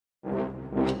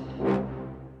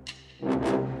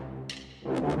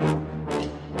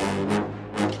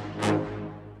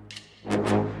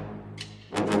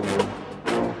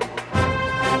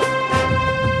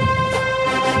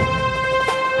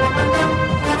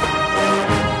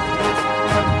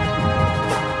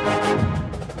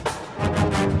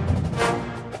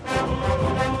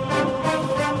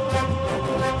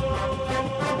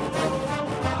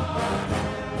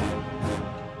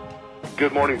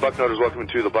Good morning, Bucknutters. Welcome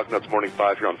to the Bucknuts Morning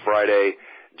 5 here on Friday,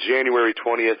 January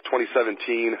 20th,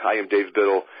 2017. I am Dave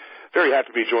Biddle. Very happy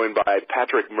to be joined by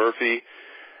Patrick Murphy.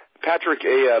 Patrick,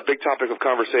 a big topic of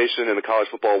conversation in the college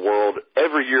football world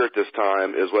every year at this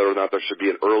time is whether or not there should be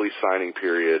an early signing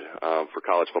period for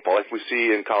college football, like we see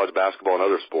in college basketball and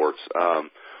other sports.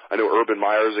 I know Urban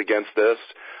Meyer's against this.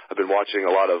 I've been watching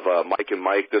a lot of Mike and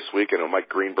Mike this week. I know Mike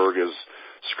Greenberg is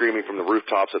screaming from the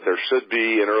rooftops that there should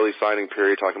be an early signing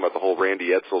period, talking about the whole Randy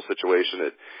Edsall situation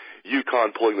at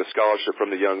UConn pulling the scholarship from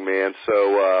the young man.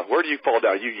 So where do you fall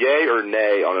down? You yay or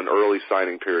nay on an early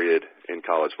signing period in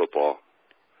college football?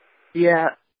 Yeah,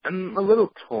 I'm a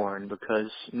little torn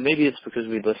because maybe it's because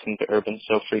we listen to Urban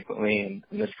so frequently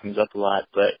and this comes up a lot,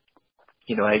 but,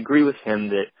 you know, I agree with him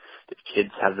that kids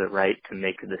have the right to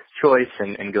make this choice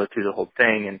and go through the whole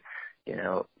thing. And, you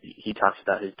know, he talks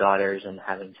about his daughters and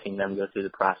having seen them go through the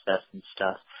process and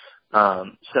stuff.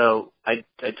 So I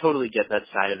totally get that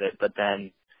side of it. But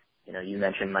then, you know, you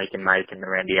mentioned Mike and Mike and the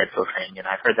Randy Edsall thing, and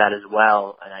I've heard that as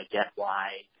well. And I get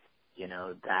why, you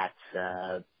know,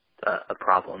 that's a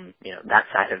problem, you know, that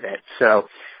side of it. So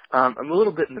I'm a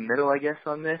little bit in the middle, I guess,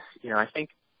 on this. You know, I think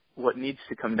what needs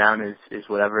to come down is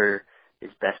whatever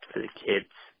is best for the kids.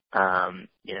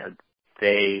 You know,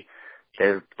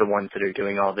 they're the ones that are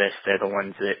doing all this. They're the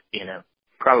ones that, you know,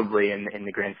 probably in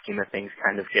the grand scheme of things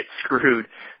kind of get screwed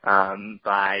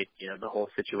by, you know, the whole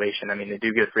situation. I mean, they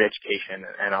do get free education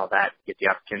and all that, get the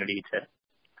opportunity to,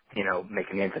 you know, make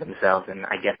a name for themselves, and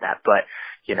I get that. But,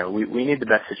 you know, we need the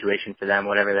best situation for them,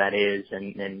 whatever that is,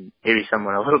 and maybe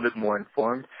someone a little bit more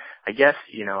informed. I guess,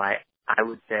 you know, I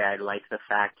would say I like the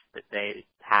fact that they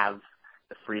have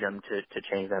the freedom to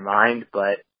change their mind,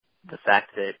 but the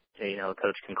fact that, you know, a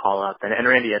coach can call up, and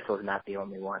Randy Edsall is not the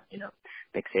only one. You know,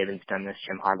 Nick Saban's done this,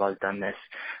 Jim Harbaugh's done this.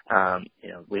 You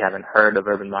know, we haven't heard of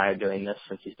Urban Meyer doing this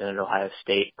since he's been at Ohio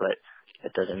State, but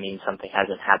it doesn't mean something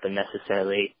hasn't happened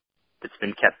necessarily that's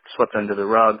been kept swept under the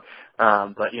rug.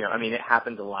 But, you know, I mean, it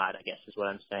happens a lot, I guess, is what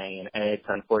I'm saying, and it's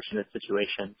an unfortunate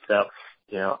situation. So,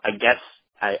 you know, I guess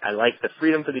I like the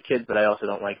freedom for the kids, but I also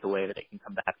don't like the way that it can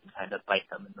come back and kind of bite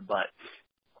them in the butt.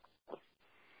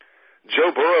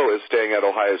 Joe Burrow is staying at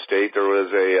Ohio State. There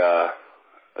was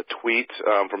a tweet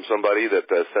from somebody that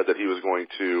said that he was going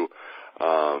to,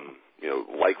 you know,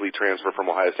 likely transfer from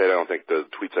Ohio State. I don't think the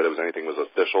tweet said it was anything was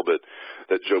official, but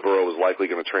that Joe Burrow was likely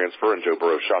going to transfer, and Joe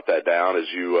Burrow shot that down. As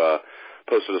you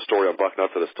posted a story on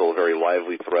Bucknuts that is still a very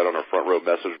lively thread on our front row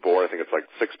message board. I think it's like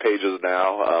 6 pages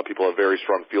now. People have very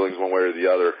strong feelings one way or the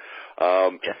other.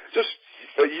 Just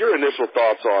your initial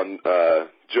thoughts on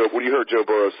Joe, when you heard Joe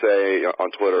Burrow say on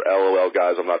Twitter, LOL,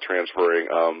 guys, I'm not transferring,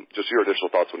 just your initial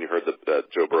thoughts when you heard that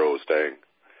Joe Burrow was staying.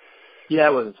 Yeah,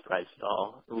 I wasn't surprised at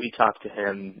all. We talked to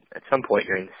him at some point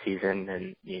during the season,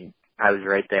 and you know, I was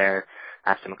right there,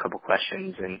 asked him a couple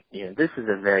questions, and you know, this is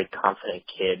a very confident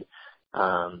kid.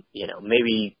 You know,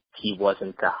 maybe he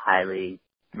wasn't the highly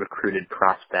recruited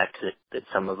prospect that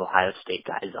some of Ohio State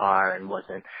guys are, and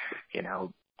wasn't, you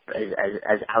know,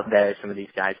 as out there as some of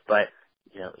these guys, but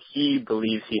you know, he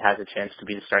believes he has a chance to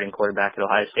be the starting quarterback at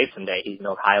Ohio State someday. He's an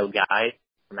Ohio guy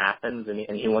from Athens,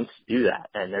 and he wants to do that,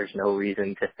 and there's no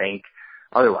reason to think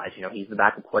otherwise. You know, he's the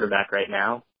backup quarterback right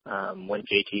now. When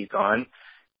JT's gone,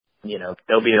 you know,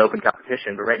 there'll be an open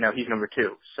competition, but right now he's number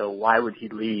 2. So why would he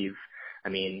leave? I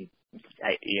mean,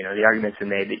 you know, the argument's been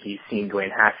made that he's seen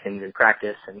Dwayne Haskins in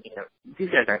practice, and, you know, these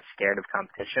guys aren't scared of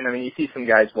competition. I mean, you see some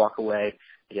guys walk away,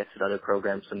 I guess, at other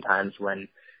programs sometimes when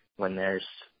there's,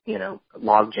 you know,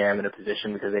 log jam in a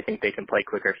position because they think they can play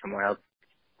quicker somewhere else.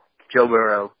 Joe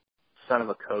Burrow, son of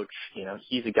a coach, you know,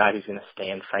 he's a guy who's going to stay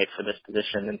and fight for this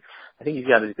position, and I think he's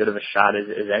got as good of a shot as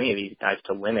any of these guys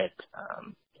to win it.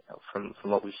 You know,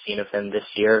 from what we've seen of him this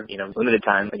year, you know, limited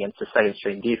time against the second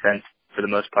string defense for the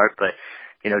most part, but,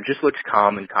 you know, just looks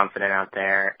calm and confident out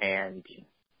there, and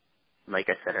like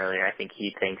I said earlier, I think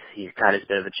he thinks he's got as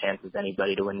good of a chance as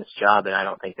anybody to win this job, and I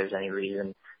don't think there's any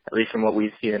reason, at least from what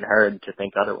we've seen and heard, to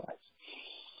think otherwise.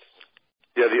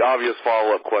 Yeah, the obvious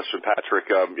follow-up question, Patrick.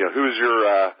 You know, who's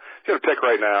your pick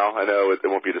right now? I know it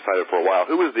won't be decided for a while.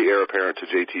 Who is the heir apparent to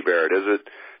JT Barrett? Is it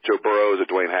Joe Burrow? Is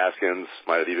it Dwayne Haskins?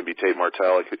 Might it even be Tate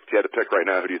Martell? If you had to pick right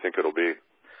now, who do you think it'll be?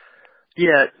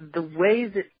 Yeah, the way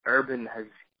that Urban has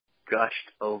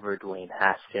gushed over Dwayne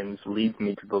Haskins leads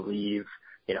me to believe,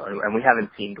 and we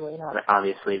haven't seen Dwayne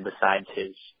obviously besides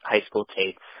his high school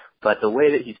tape, but the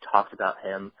way that he's talked about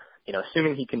him,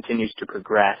 assuming he continues to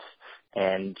progress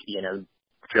and,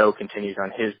 Joe continues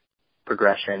on his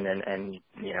progression and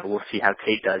we'll see how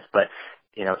Tate does, but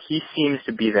he seems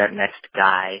to be that next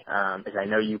guy, as I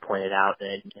know you pointed out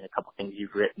in a couple things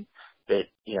you've written, that,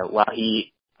 while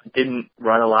he didn't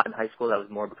run a lot in high school, that was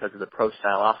more because of the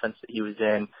pro-style offense that he was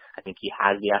in. I think he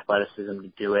has the athleticism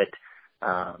to do it.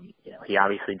 He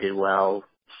obviously did well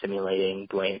simulating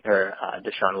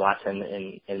Deshaun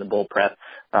Watson in the bull prep.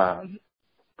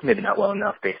 Maybe not well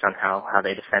enough based on how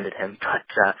they defended him,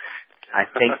 but I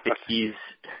think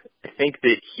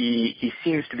that he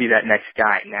seems to be that next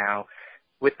guy. Now,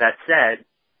 with that said,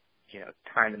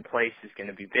 time and place is going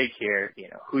to be big here.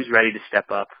 Who's ready to step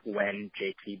up when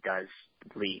JT does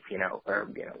leave, or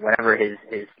whenever his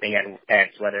thing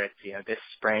ends, whether it's, this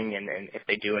spring and if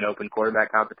they do an open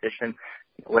quarterback competition,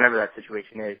 whatever that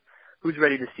situation is, who's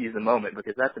ready to seize the moment?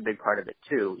 Because that's a big part of it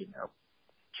too,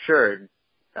 Sure,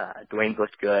 Dwayne's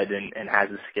looked good and has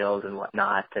the skills and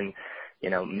whatnot, and,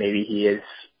 maybe he is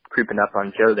creeping up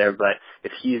on Joe there, but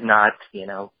if he's not,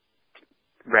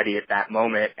 ready at that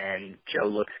moment and Joe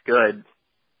looks good,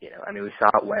 we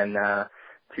saw it when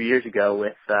 2 years ago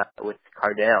with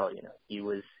Cardale, he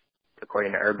was,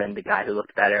 according to Urban, the guy who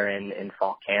looked better in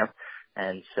fall camp,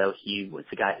 and so he was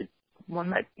the guy who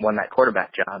won that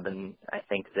quarterback job, and I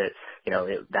think that,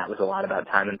 that was a lot about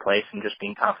time and place and just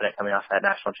being confident coming off that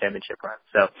national championship run.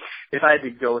 So if I had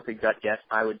to go with a gut guess,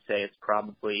 I would say it's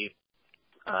probably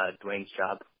Dwayne's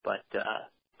job, but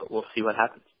we'll see what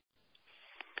happens.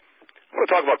 I want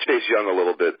to talk about Chase Young a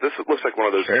little bit. This looks like one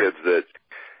of those kids that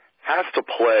has to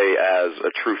play as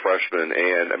a true freshman,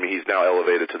 and he's now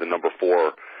elevated to the number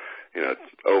 4,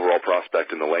 overall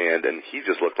prospect in the land, and he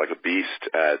just looked like a beast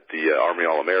at the Army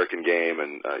All-American game,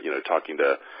 and talking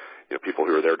to people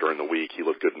who were there during the week, he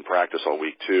looked good in practice all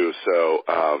week too. So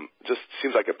just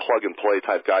seems like a plug and play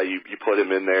type guy. You put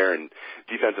him in there, and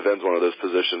defensive end's one of those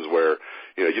positions where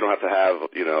you don't have to have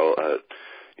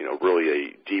really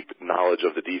a deep knowledge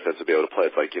of the defense to be able to play.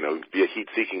 It's like, be a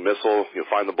heat-seeking missile,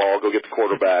 find the ball, go get the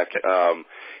quarterback.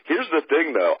 Here's the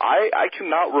thing, though. I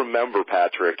cannot remember,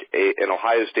 Patrick, an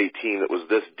Ohio State team that was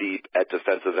this deep at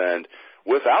defensive end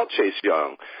without Chase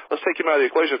Young. Let's take him out of the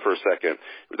equation for a second.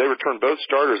 They returned both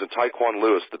starters in Tyquan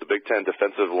Lewis, the Big Ten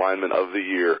Defensive Lineman of the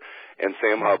Year, and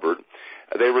Sam Hubbard.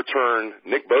 They return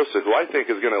Nick Bosa, who I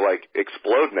think is going to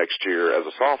explode next year as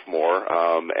a sophomore,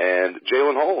 and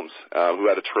Jalen Holmes, who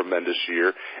had a tremendous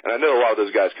year. And I know a lot of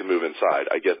those guys can move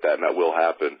inside. I get that, and that will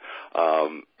happen.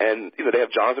 And they have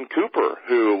Jonathan Cooper,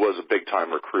 who was a big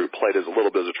time recruit, played as a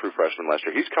little bit as a true freshman last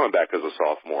year. He's coming back as a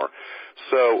sophomore.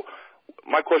 So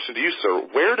my question to you, sir,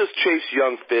 where does Chase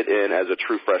Young fit in as a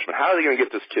true freshman? How are they going to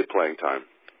get this kid playing time?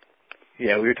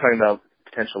 Yeah, we were talking about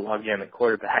potential logjam at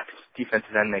quarterback.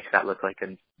 Defensive end makes that look like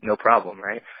no problem,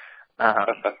 right?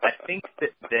 I think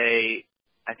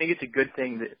it's a good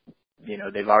thing that,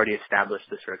 they've already established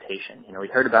this rotation. We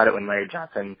heard about it when Larry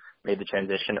Johnson made the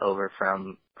transition over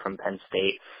from Penn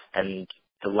State, and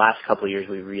the last couple of years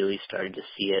we really started to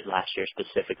see it last year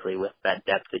specifically with that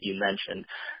depth that you mentioned.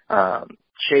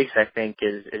 Chase, I think,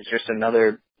 is just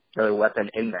another weapon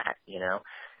in that,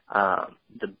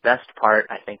 The best part,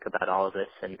 I think, about all of this,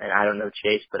 and I don't know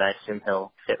Chase, but I assume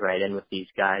he'll fit right in with these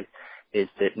guys, is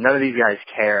that none of these guys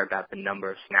care about the number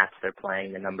of snaps they're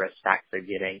playing, the number of sacks they're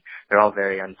getting. They're all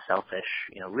very unselfish,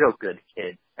 real good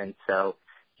kids. And so,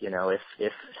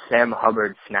 if Sam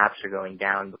Hubbard snaps are going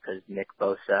down because Nick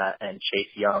Bosa and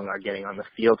Chase Young are getting on the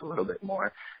field a little bit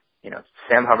more,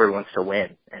 Sam Hubbard wants to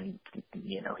win, and,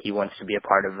 he wants to be a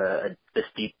part of this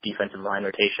deep defensive line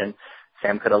rotation.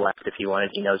 Sam could have left if he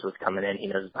wanted. He knows what's coming in. He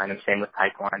knows what's behind him. Same with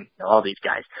Tyquan, all these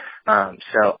guys.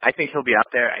 So I think he'll be out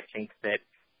there. I think that,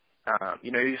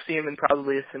 you see him in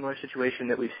probably a similar situation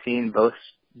that we've seen both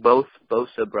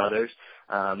Bosa brothers,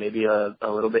 maybe a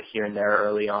little bit here and there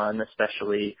early on,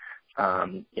 especially,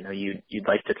 you'd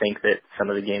like to think that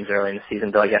some of the games early in the season,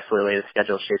 though I guess the way the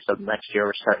schedule shapes up next year,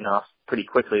 we're starting off pretty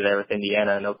quickly there with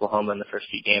Indiana and Oklahoma in the first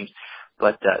few games.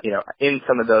 But, in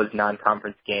some of those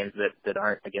non-conference games that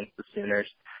aren't against the Sooners,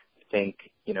 I think,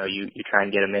 you try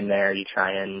and get him in there. You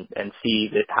try and see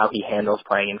how he handles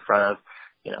playing in front of,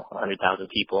 100,000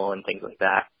 people and things like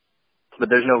that. But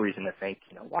there's no reason to think,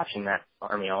 watching that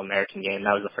Army All-American game,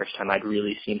 that was the first time I'd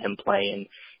really seen him play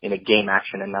in a game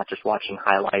action and not just watching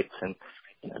highlights. And,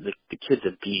 the kid's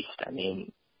a beast. I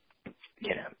mean,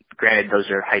 granted, those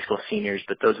are high school seniors,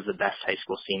 but those are the best high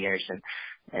school seniors. And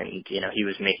he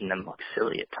was making them look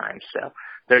silly at times. So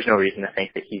there's no reason to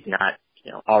think that he's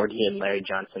already in Larry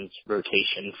Johnson's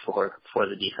rotation for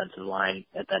the defensive line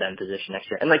at that end position next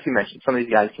year. And like you mentioned, some of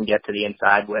these guys can get to the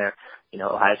inside where,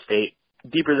 Ohio State,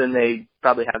 deeper than they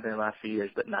probably have been in the last few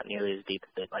years, but not nearly as deep as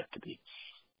they'd like to be.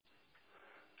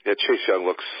 Yeah, Chase Young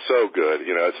looks so good.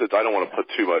 I don't want to put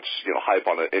too much, hype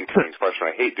on an incoming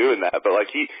freshman. I hate doing that, but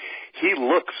he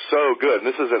looks so good. And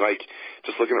this isn't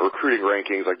just looking at recruiting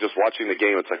rankings, just watching the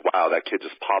game. It's wow, that kid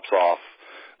just pops off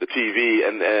the TV,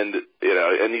 and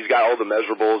he's got all the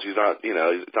measurables. He's not, he's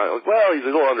a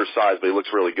little undersized, but he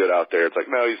looks really good out there. It's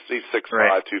no, he's 6'5",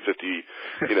 right. 250.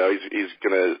 He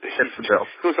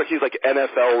looks like he's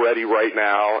NFL ready right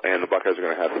now, and the Buckeyes are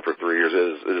going to have him for 3 years.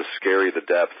 It is scary, the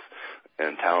depth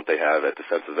and talent they have at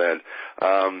defensive end.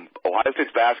 Ohio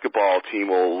State's basketball team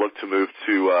will look to move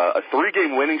to a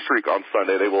 3-game winning streak on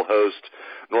Sunday. They will host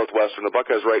Northwestern. The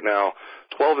Buckeyes right now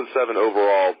 12-7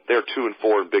 overall. They're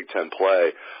 2-4 in Big Ten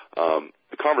play.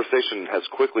 The conversation has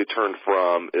quickly turned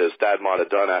from, is Thad Matta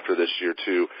done after this year,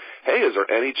 to, hey, is there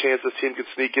any chance this team could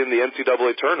sneak in the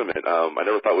NCAA tournament? I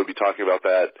never thought we'd be talking about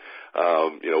that,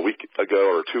 a week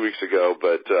ago or 2 weeks ago.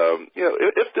 But,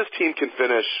 if this team can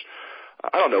finish,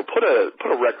 I don't know, put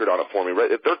a record on it for me, right?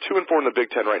 If they're 2-4 in the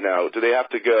Big Ten right now, do they have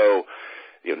to go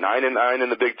 9-9 in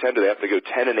the Big Ten? Do they have to go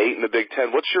 10-8 in the Big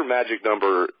Ten? What's your magic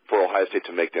number for Ohio State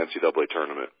to make the NCAA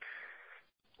tournament?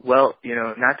 Well,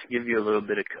 not to give you a little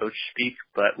bit of coach speak,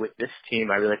 but with this team,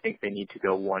 I really think they need to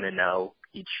go 1-0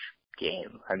 each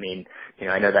game. I mean,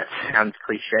 I know that sounds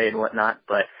cliche and whatnot,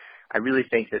 but I really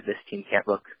think that this team can't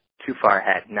look too far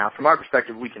ahead. Now, from our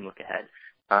perspective, we can look ahead.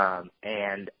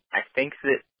 And I think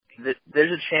that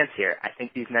there's a chance here. I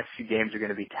think these next few games are going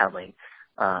to be telling.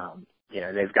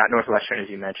 They've got Northwestern, as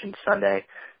you mentioned, Sunday.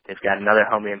 They've got another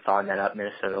home game following that up,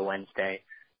 Minnesota Wednesday.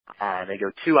 They go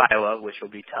to Iowa, which will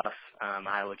be tough.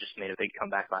 Iowa just made a big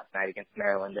comeback last night against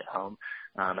Maryland at home.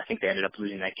 I think they ended up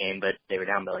losing that game, but they were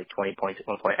down by 20 points at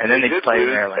one point. And then they play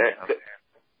Maryland at home.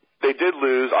 They did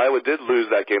lose. Iowa did lose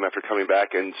that game after coming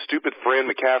back, and stupid Fran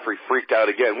McCaffrey freaked out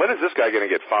again. When is this guy going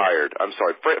to get fired? I'm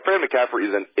sorry. Fran McCaffrey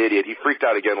is an idiot. He freaked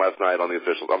out again last night on the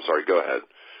officials. I'm sorry. Go ahead.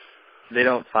 They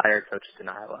don't fire coaches in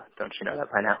Iowa. Don't you know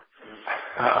that by now?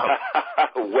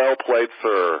 Well played,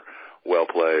 sir. Well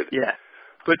played. Yeah.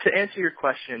 But to answer your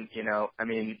question,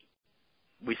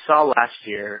 we saw last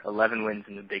year 11 wins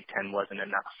in the Big Ten wasn't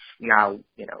enough. Now,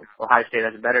 Ohio State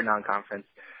has a better non-conference.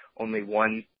 Only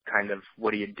one kind of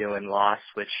what are you doing loss,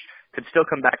 which could still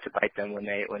come back to bite them when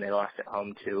they lost at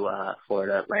home to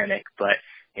Florida Atlantic. But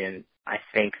I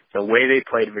think the way they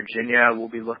played Virginia will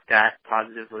be looked at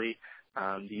positively.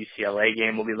 The UCLA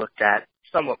game will be looked at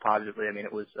somewhat positively. I mean,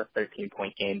 it was a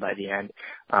 13-point game by the end.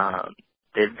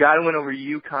 They've got to win over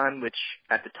UConn, which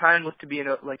at the time looked to be an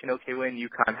okay win.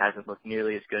 UConn hasn't looked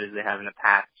nearly as good as they have in the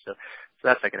past, so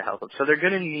that's not going to help them. So they're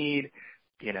going to need,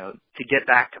 to get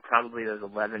back to probably those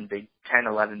 11 Big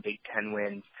Ten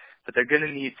wins, but they're going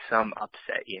to need some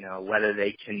upset, whether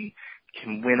they can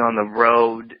win on the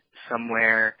road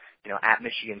somewhere, at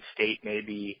Michigan State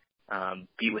maybe,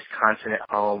 beat Wisconsin at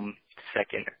home,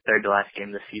 third to last game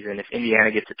of the season. If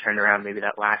Indiana gets a turnaround, maybe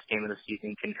that last game of the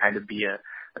season can kind of be a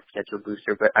schedule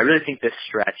booster. But I really think this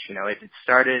stretch, if it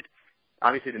started,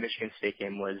 obviously the Michigan State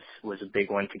game was a big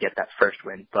one to get that first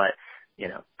win. But,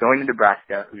 going to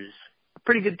Nebraska, who's a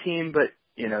pretty good team, but,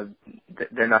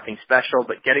 they're nothing special.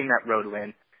 But getting that road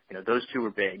win, those two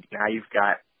were big. Now you've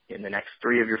got in the next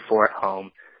 3 of your 4 at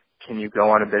home. Can you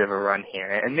go on a bit of a run here?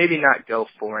 And maybe not go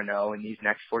 4-0 in these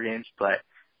next 4 games, but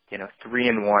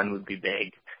 3-1 would be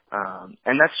big. And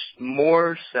that's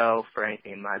more so for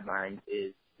anything in my mind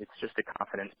is it's just a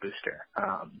confidence booster.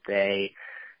 They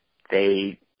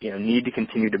need to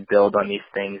continue to build on these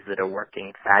things that are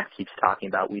working. Thad keeps talking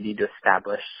about we need to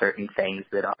establish certain things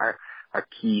that are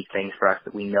key things for us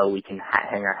that we know we can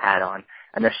hang our hat on.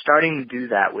 And they're starting to do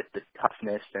that with this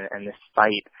toughness and this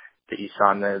fight that you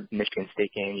saw in the Michigan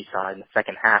State game, you saw in the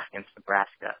second half against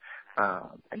Nebraska.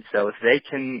 And so if they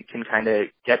can kind of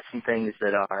get some things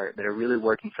that are really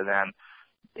working for them,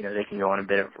 they can go on a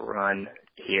bit of a run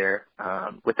here.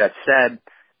 With that said,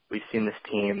 we've seen this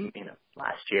team,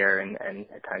 last year and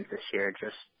at times this year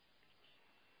just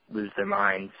lose their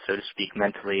minds, so to speak,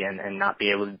 mentally and not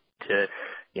be able to,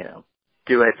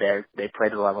 do it. They play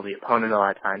to the level of the opponent a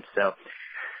lot of times. So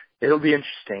it'll be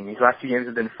interesting. These last 2 games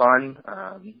have been fun,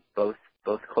 both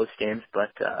close games, but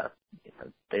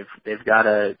they've got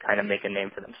to kind of make a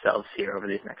name for themselves here over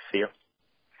these next few.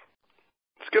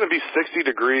 It's going to be 60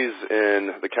 degrees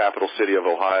in the capital city of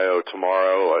Ohio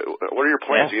tomorrow. What are your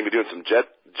plans? Yeah. Are you going to be doing some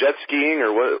jet skiing,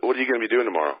 or what are you going to be doing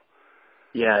tomorrow?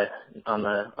 Yeah, on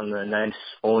the nice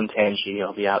Olentangy,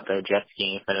 I'll be out there jet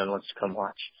skiing if anyone wants to come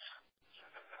watch.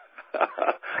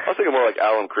 I was thinking more like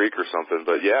Alum Creek or something,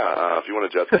 but yeah, if you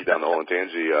want to jet ski down the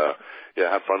Olentangy,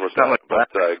 yeah, have fun with that.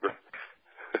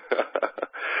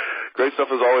 Great stuff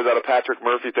as always out of Patrick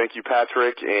Murphy. Thank you,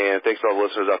 Patrick, and thanks to all the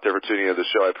listeners out there for tuning into the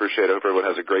show. I appreciate it. I hope everyone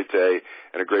has a great day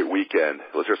and a great weekend.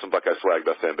 Let's hear some Buckeye swag,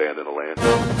 best fan band in the land.